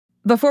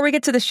Before we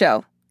get to the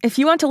show, if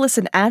you want to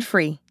listen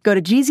ad-free, go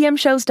to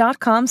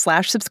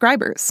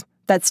gzmshows.com/subscribers.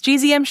 That's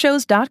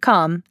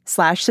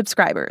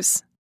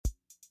gzmshows.com/subscribers.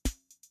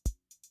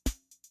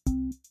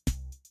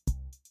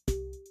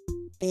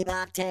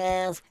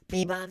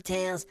 BeeBop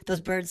tales,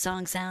 those bird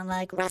songs sound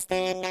like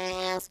rusted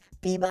nails.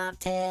 BeeBop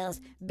tales,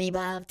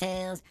 BeeBop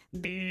tales,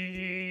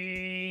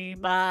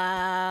 BeeBop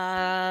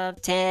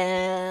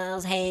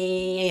tales.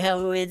 Hey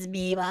ho, it's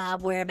BeeBop,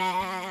 we're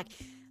back.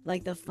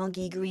 Like the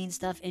funky green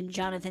stuff in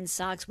Jonathan's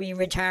socks, we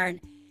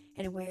return.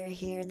 And we're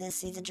here this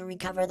season to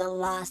recover the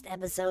lost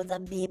episodes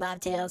of BeeBop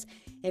tales.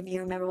 If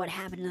you remember what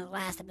happened in the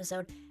last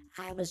episode,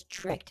 I was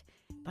tricked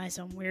by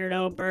some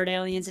weirdo bird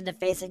aliens into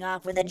facing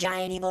off with a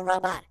giant evil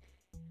robot.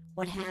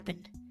 What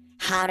happened?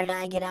 How did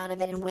I get out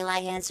of it? And will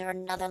I answer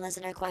another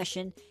listener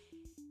question?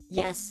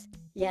 Yes,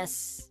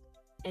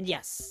 and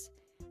yes.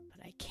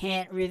 But I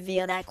can't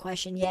reveal that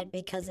question yet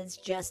because it's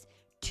just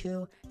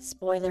too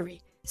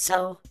spoilery.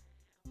 So,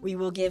 we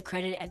will give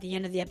credit at the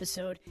end of the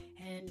episode,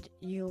 and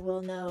you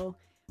will know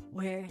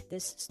where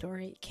this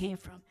story came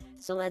from.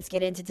 So let's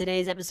get into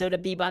today's episode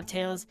of BeeBop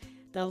Tales,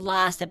 the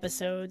lost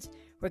episodes.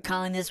 We're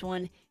calling this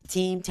one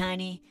Team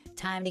Tiny.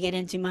 Time to get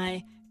into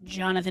my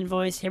Jonathan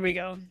voice. Here we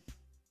go.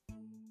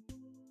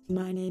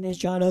 My name is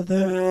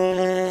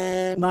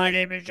Jonathan. My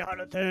name is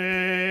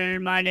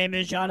Jonathan. My name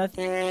is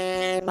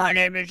Jonathan. My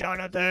name is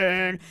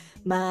Jonathan.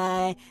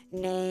 My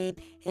name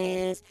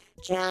is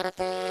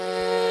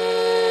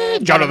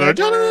Jonathan.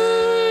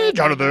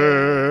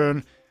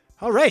 Jonathan.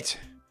 All right.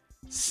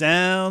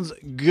 Sounds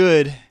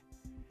good.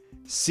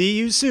 See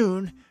you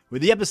soon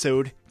with the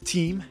episode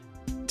Team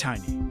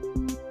Tiny.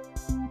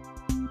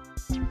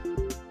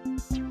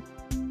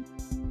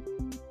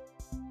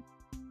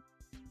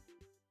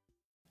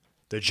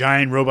 The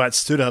giant robot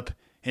stood up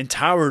and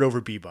towered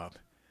over BeeBop.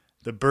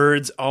 The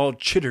birds all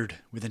chittered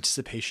with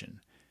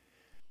anticipation.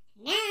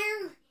 Now,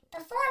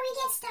 before we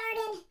get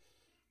started,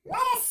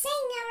 let us sing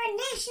our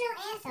national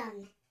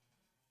anthem.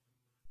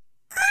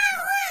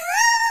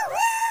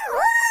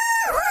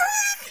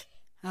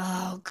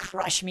 Oh,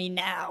 crush me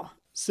now,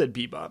 said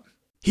BeeBop.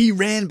 He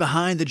ran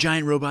behind the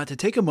giant robot to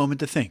take a moment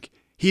to think.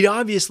 He'd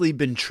obviously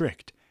been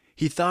tricked.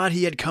 He thought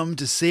he had come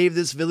to save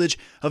this village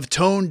of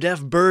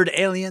tone-deaf bird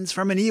aliens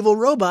from an evil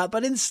robot,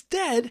 but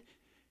instead,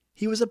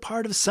 he was a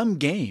part of some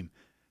game,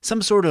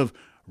 some sort of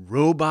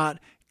robot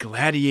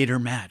gladiator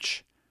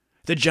match.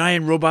 The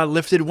giant robot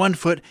lifted one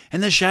foot,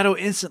 and the shadow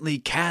instantly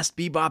cast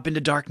BeeBop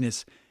into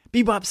darkness.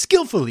 BeeBop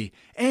skillfully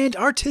and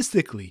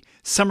artistically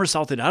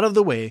somersaulted out of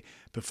the way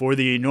before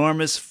the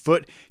enormous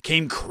foot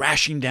came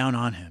crashing down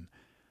on him.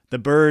 The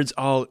birds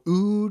all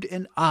oohed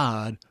and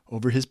ahed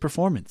over his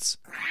performance.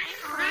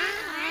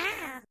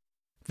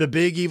 The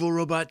big evil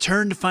robot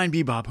turned to find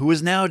BeeBop, who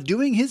was now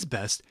doing his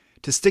best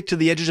to stick to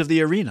the edges of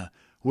the arena,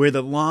 where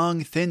the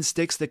long, thin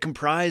sticks that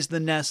comprised the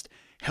nest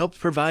helped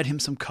provide him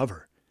some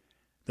cover.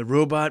 The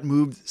robot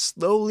moved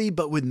slowly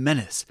but with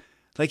menace,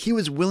 like he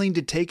was willing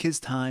to take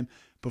his time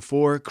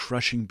before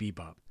crushing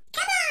BeeBop.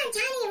 Come on,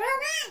 tiny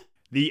robot!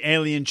 The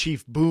alien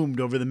chief boomed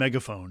over the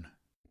megaphone.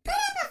 Put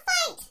up a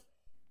fight!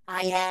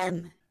 I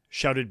am,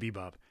 shouted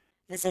BeeBop.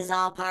 This is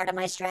all part of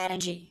my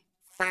strategy.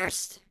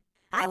 First,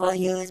 I will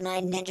use my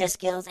ninja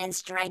skills and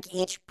strike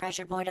each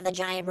pressure point of the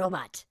giant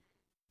robot.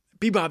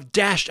 BeeBop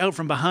dashed out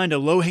from behind a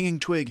low-hanging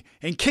twig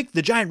and kicked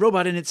the giant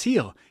robot in its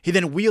heel. He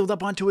then wheeled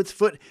up onto its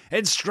foot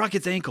and struck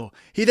its ankle.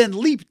 He then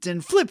leaped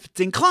and flipped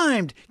and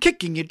climbed,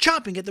 kicking and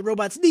chopping at the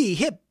robot's knee,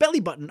 hip, belly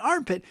button,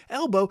 armpit,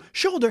 elbow,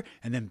 shoulder,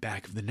 and then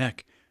back of the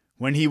neck.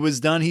 When he was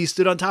done, he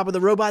stood on top of the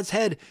robot's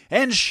head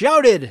and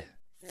shouted,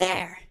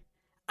 There.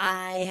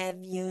 I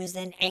have used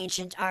an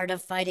ancient art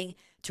of fighting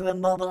to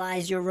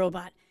immobilize your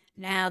robot.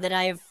 Now that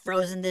I have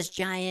frozen this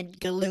giant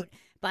galoot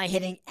by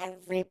hitting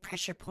every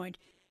pressure point,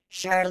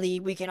 surely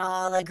we can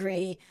all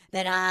agree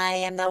that I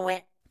am the win.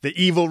 The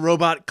evil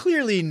robot,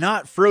 clearly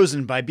not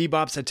frozen by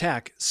BeeBop's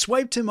attack,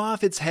 swiped him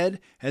off its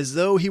head as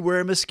though he were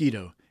a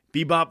mosquito.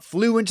 BeeBop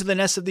flew into the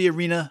nest of the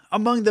arena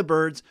among the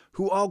birds,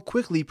 who all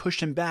quickly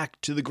pushed him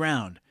back to the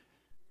ground.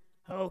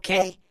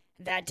 Okay,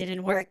 that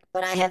didn't work,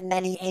 but I have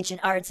many ancient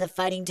arts of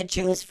fighting to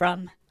choose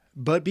from.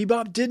 But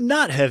BeeBop did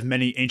not have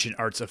many ancient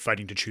arts of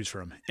fighting to choose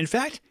from. In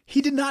fact, he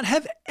did not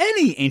have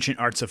any ancient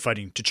arts of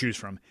fighting to choose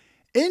from.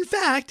 In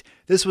fact,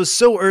 this was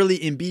so early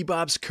in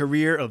BeeBop's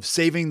career of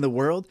saving the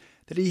world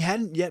that he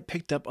hadn't yet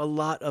picked up a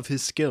lot of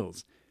his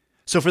skills.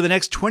 So for the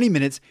next 20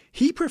 minutes,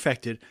 he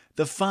perfected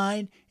the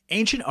fine,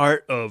 ancient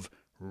art of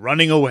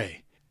running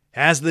away.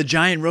 As the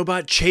giant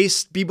robot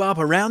chased BeeBop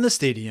around the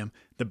stadium,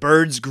 the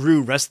birds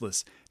grew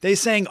restless. They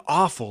sang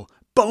awful,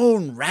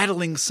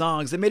 bone-rattling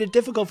songs that made it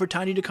difficult for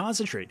Tiny to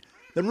concentrate.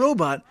 The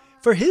robot,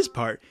 for his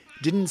part,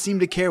 didn't seem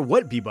to care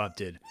what BeeBop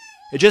did.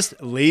 It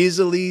just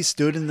lazily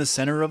stood in the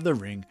center of the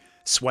ring,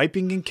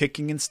 swiping and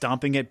kicking and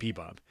stomping at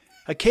BeeBop.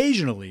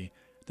 Occasionally,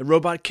 the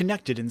robot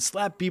connected and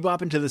slapped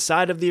BeeBop into the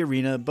side of the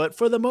arena, but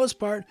for the most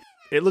part,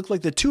 it looked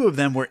like the two of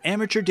them were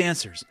amateur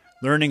dancers,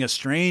 learning a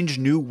strange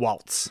new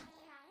waltz.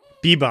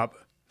 BeeBop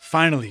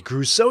finally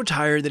grew so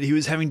tired that he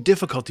was having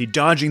difficulty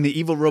dodging the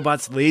evil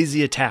robot's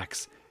lazy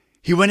attacks.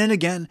 He went in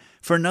again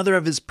for another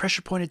of his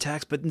pressure point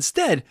attacks, but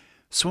instead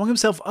swung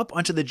himself up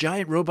onto the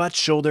giant robot's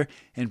shoulder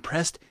and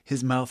pressed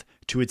his mouth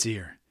to its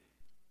ear.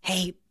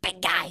 Hey,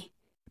 big guy.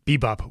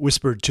 BeeBop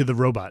whispered to the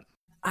robot.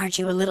 Aren't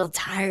you a little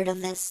tired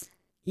of this?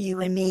 You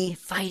and me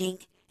fighting,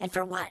 and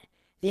for what?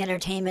 The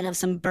entertainment of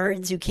some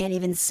birds who can't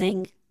even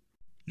sing?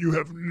 You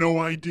have no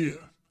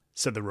idea,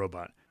 said the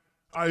robot.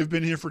 I've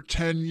been here for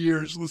 10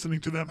 years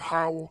listening to them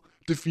howl,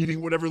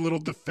 defeating whatever little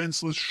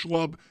defenseless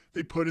schlub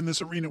they put in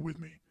this arena with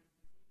me.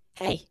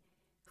 Hey,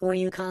 who are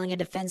you calling a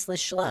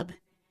defenseless schlub?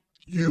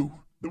 You,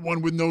 the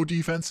one with no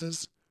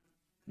defenses.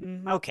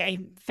 Okay,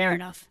 fair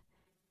enough.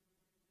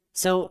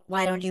 So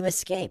why don't you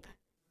escape?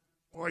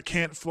 Well, I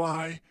can't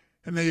fly,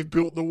 and they have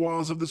built the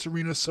walls of this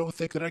arena so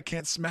thick that I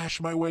can't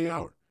smash my way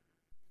out.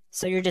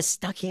 So you're just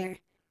stuck here?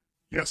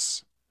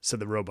 Yes, said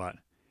the robot.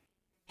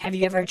 Have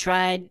you ever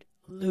tried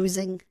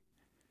losing?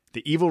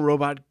 The evil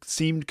robot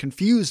seemed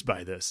confused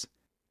by this.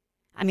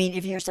 I mean,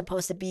 if you're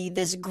supposed to be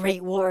this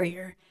great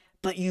warrior,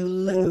 but you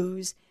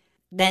lose,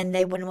 then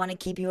they wouldn't want to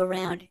keep you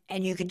around,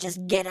 and you could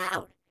just get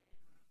out.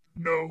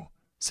 No,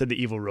 said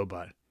the evil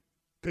robot.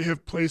 They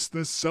have placed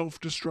this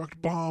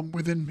self-destruct bomb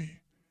within me,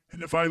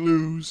 and if I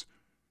lose,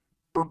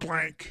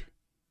 blank,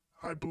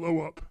 I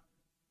blow up.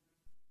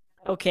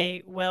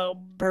 Okay, well,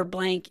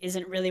 blank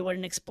isn't really what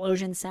an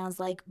explosion sounds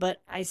like,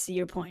 but I see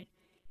your point.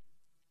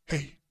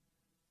 Hey,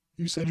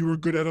 you said you were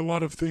good at a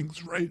lot of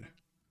things, right?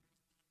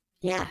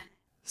 Yeah,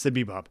 said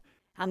BeeBop.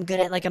 I'm good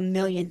at like a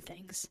million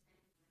things.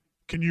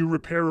 Can you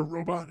repair a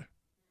robot?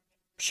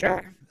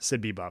 Sure,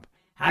 said BeeBop.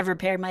 I've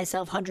repaired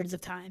myself hundreds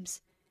of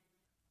times.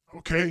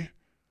 Okay,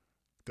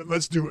 then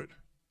let's do it,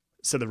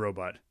 said the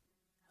robot.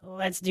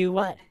 Let's do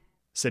what?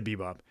 Said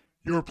BeeBop.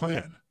 Your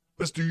plan.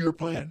 Let's do your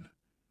plan.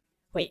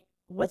 Wait,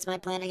 what's my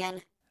plan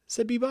again?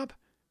 Said BeeBop.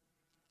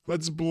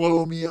 Let's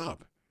blow me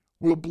up.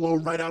 We'll blow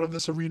right out of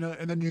this arena,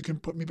 and then you can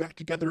put me back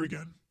together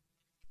again.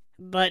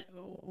 But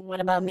what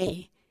about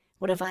me?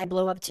 What if I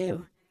blow up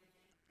too?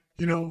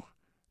 You know,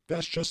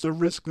 that's just a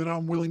risk that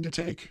I'm willing to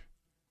take.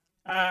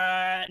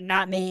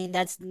 Not me.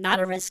 That's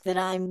not a risk that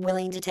I'm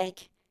willing to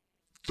take.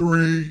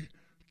 3,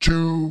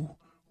 2,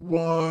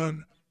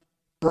 1,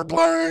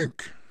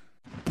 blank!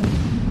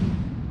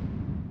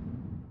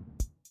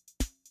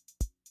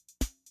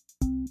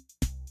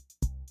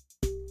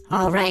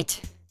 All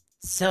right.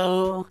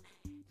 So,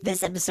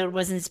 this episode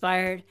was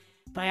inspired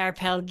by our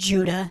pal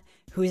Judah,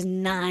 who is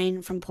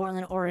 9 from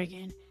Portland,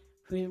 Oregon,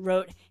 who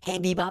wrote, "Hey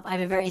BeeBop, I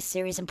have a very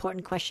serious,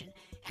 important question.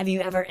 Have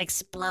you ever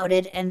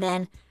exploded and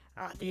then,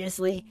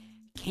 obviously,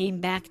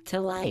 came back to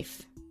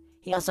life?"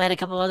 He also had a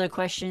couple other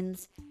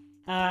questions.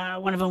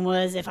 One of them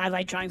was if I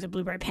like drawings of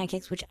blueberry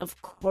pancakes, which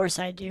of course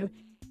I do.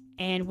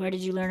 And where did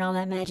you learn all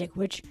that magic,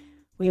 which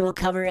we will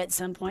cover at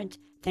some point.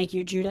 Thank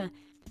you, Judah.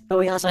 But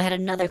we also had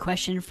another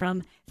question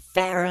from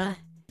Farah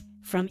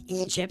from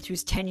Egypt,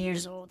 who's 10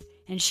 years old.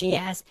 And she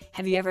asked,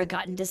 have you ever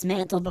gotten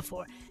dismantled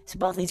before? So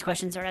both these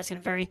questions are asking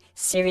a very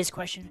serious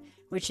question,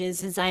 which is,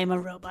 since I am a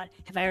robot,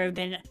 have I ever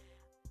been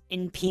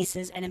in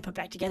pieces and then put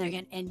back together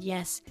again? And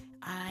yes,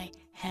 I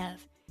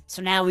have.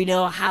 So now we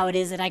know how it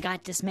is that I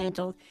got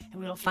dismantled, and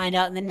we will find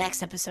out in the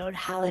next episode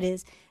how it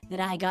is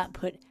that I got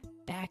put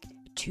back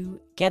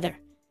together.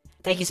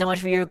 Thank you so much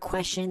for your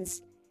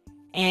questions.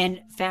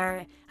 And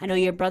Farah, I know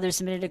your brother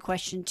submitted a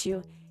question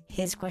too.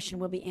 His question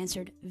will be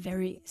answered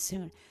very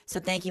soon. So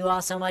thank you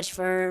all so much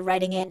for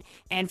writing in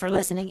and for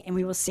listening, and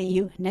we will see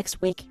you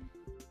next week.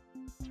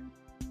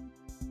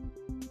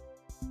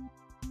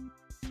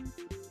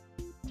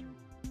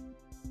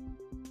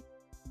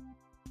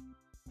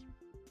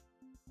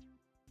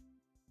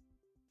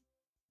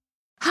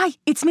 Hi,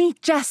 it's me,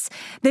 Jess.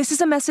 This is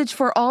a message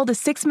for all the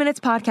 6 Minutes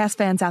podcast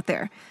fans out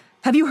there.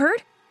 Have you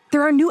heard?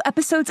 There are new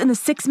episodes in the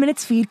 6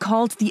 Minutes feed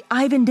called the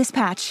Ivan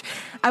Dispatch.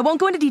 I won't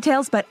go into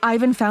details, but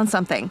Ivan found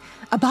something.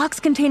 A box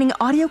containing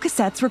audio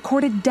cassettes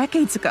recorded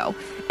decades ago.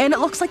 And it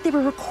looks like they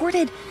were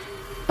recorded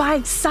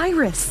by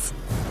Cyrus.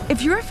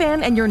 If you're a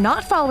fan and you're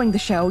not following the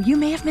show, you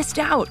may have missed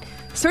out.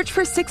 Search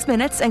for 6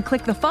 Minutes and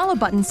click the follow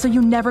button so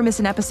you never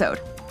miss an episode.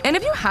 And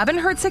if you haven't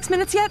heard 6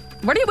 Minutes yet,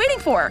 what are you waiting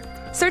for?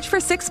 Search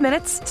for 6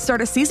 Minutes, start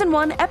a Season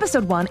 1,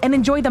 Episode 1, and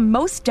enjoy the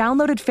most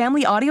downloaded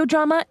family audio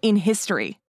drama in history.